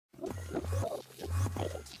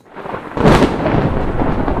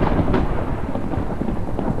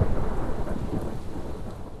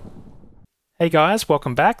Hey guys,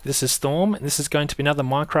 welcome back. This is Storm, and this is going to be another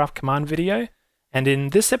Minecraft command video. And in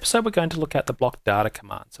this episode, we're going to look at the blockdata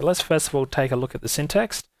command. So let's first of all take a look at the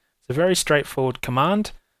syntax. It's a very straightforward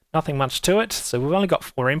command, nothing much to it. So we've only got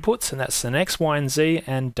 4 inputs, and that's an X, Y, and Z,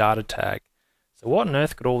 and data tag. So what on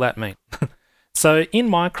earth could all that mean? So in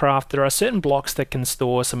Minecraft, there are certain blocks that can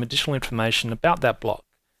store some additional information about that block.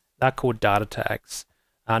 They're called data tags.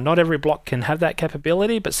 Not every block can have that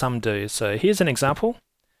capability, but some do. So here's an example.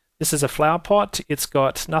 This is a flower pot. It's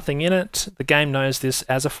got nothing in it. The game knows this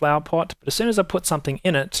as a flower pot, but as soon as I put something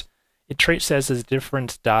in it, it treats it as a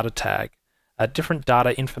different data tag, a different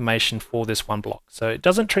data information for this one block. So it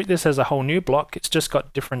doesn't treat this as a whole new block, it's just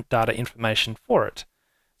got different data information for it.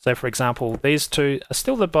 So for example, these two are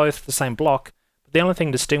still both the same block, but the only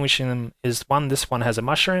thing distinguishing them is this one has a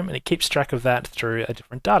mushroom, and it keeps track of that through a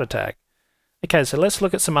different data tag. Okay, so let's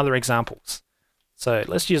look at some other examples. So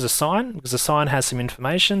let's use a sign, because a sign has some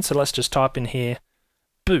information, so let's just type in here,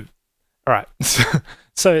 boo. Alright,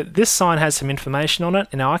 so this sign has some information on it,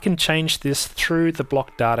 and now I can change this through the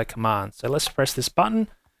blockdata command. So let's press this button,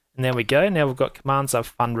 and there we go. Now we've got commands of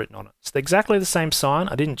fun written on it. It's exactly the same sign.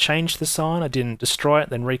 I didn't change the sign, I didn't destroy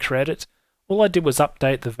it, then recreate it. All I did was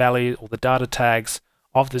update the value or the data tags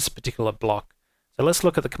of this particular block. So let's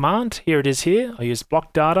look at the command. Here it is here. I use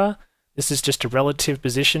blockdata. This is just a relative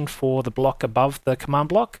position for the block above the command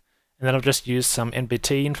block, and then I've just used some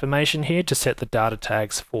NBT information here to set the data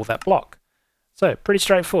tags for that block. So pretty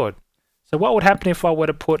straightforward. So what would happen if I were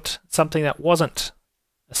to put something that wasn't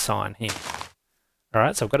a sign here?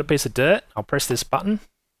 Alright, so I've got a piece of dirt. I'll press this button.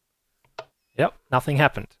 Yep, nothing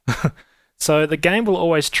happened. So the game will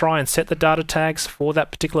always try and set the data tags for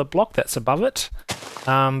that particular block that's above it,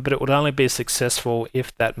 but it would only be successful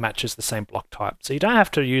if that matches the same block type. So you don't have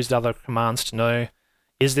to use other commands to know,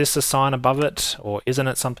 is this a sign above it, or isn't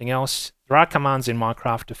it something else? There are commands in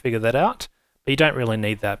Minecraft to figure that out, but you don't really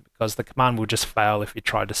need that, because the command will just fail if you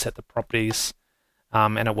try to set the properties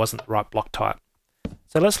and it wasn't the right block type.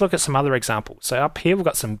 So let's look at some other examples. So up here we've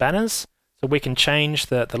got some banners, so we can change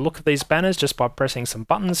the look of these banners just by pressing some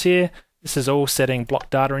buttons here. This is all setting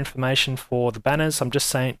block data information for the banners. I'm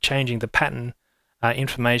just changing the pattern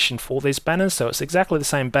information for these banners, so it's exactly the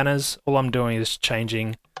same banners. All I'm doing is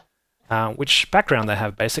changing which background they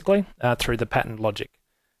have, basically, through the pattern logic.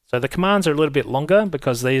 So the commands are a little bit longer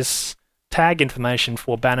because these tag information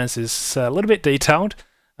for banners is a little bit detailed,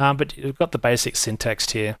 but you've got the basic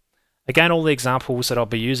syntax here. Again, all the examples that I'll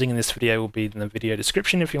be using in this video will be in the video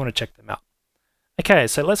description if you want to check them out. Okay,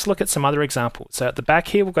 so let's look at some other examples. So at the back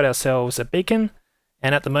here, we've got ourselves a beacon,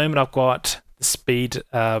 and at the moment I've got the speed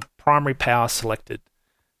primary power selected.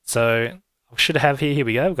 So I should have here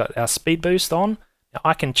we go, we've got our speed boost on. Now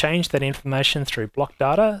I can change that information through block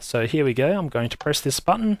data. So here we go, I'm going to press this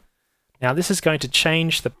button. Now this is going to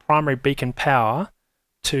change the primary beacon power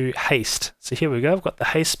to haste. So here we go, I've got the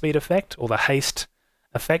haste speed effect, or the haste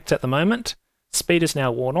effect at the moment. Speed is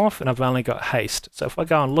now worn off, and I've only got haste. So if I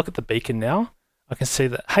go and look at the beacon now, I can see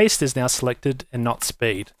that haste is now selected and not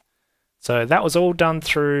speed. So that was all done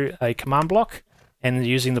through a command block and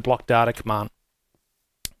using the block data command.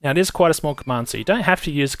 Now it is quite a small command, so you don't have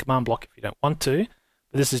to use the command block if you don't want to,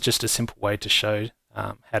 but this is just a simple way to show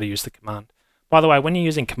how to use the command. By the way, when you're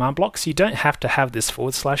using command blocks, you don't have to have this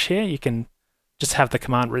 / here. You can just have the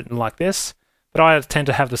command written like this, but I tend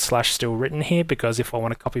to have the / still written here because if I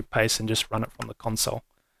want to copy paste and just run it from the console.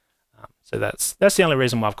 So that's the only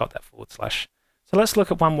reason why I've got that /. So let's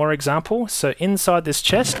look at one more example. So inside this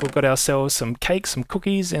chest, we've got ourselves some cake, some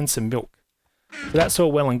cookies, and some milk. So that's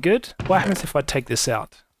all well and good. What happens if I take this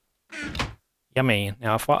out? Yummy.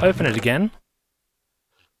 Now if I open it again,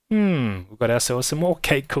 we've got ourselves some more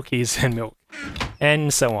cake, cookies, and milk,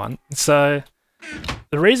 and so on. So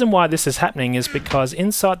the reason why this is happening is because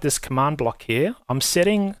inside this command block here, I'm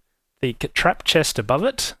setting the trap chest above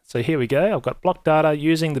it. So here we go. I've got block data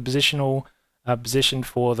using the positional position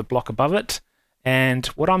for the block above it. And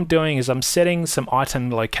what I'm doing is I'm setting some item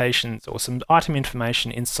locations or some item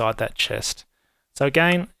information inside that chest. So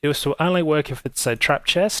again, this will only work if it's a trap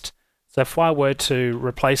chest. So if I were to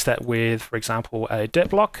replace that with, for example, a dirt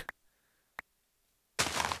block,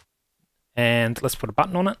 and let's put a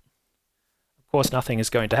button on it, of course nothing is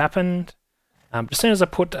going to happen. But as soon as I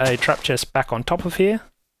put a trap chest back on top of here,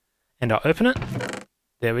 and I open it,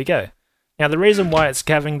 there we go. Now the reason why it's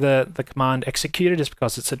having the command executed is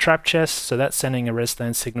because it's a trap chest, so that's sending a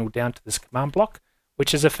redstone signal down to this command block,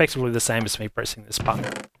 which is effectively the same as me pressing this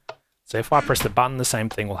button. So if I press the button, the same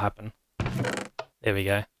thing will happen. There we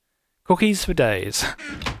go. Cookies for days.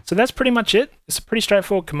 So that's pretty much it. It's a pretty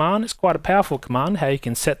straightforward command. It's quite a powerful command, how you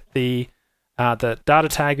can set the the data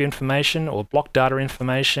tag information or block data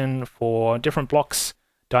information for different blocks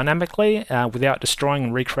dynamically without destroying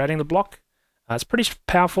and recreating the block. It's pretty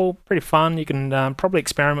powerful, pretty fun. You can probably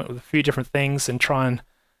experiment with a few different things and try and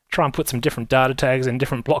put some different data tags in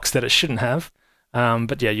different blocks that it shouldn't have.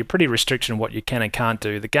 But yeah, you're pretty restricted on what you can and can't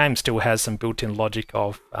do. The game still has some built-in logic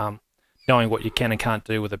of knowing what you can and can't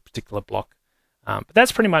do with a particular block. But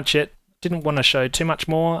that's pretty much it. Didn't want to show too much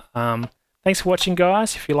more. Thanks for watching,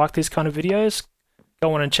 guys. If you like these kind of videos,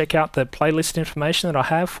 go on and check out the playlist information that I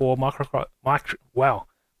have for Microsoft?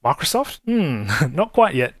 Not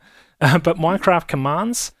quite yet. But Minecraft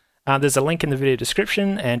commands. There's a link in the video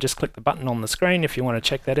description, and just click the button on the screen if you want to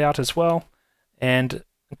check that out as well. And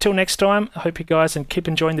until next time, I hope you guys and keep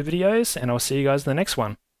enjoying the videos, and I'll see you guys in the next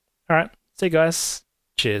one. Alright, see you guys.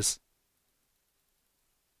 Cheers.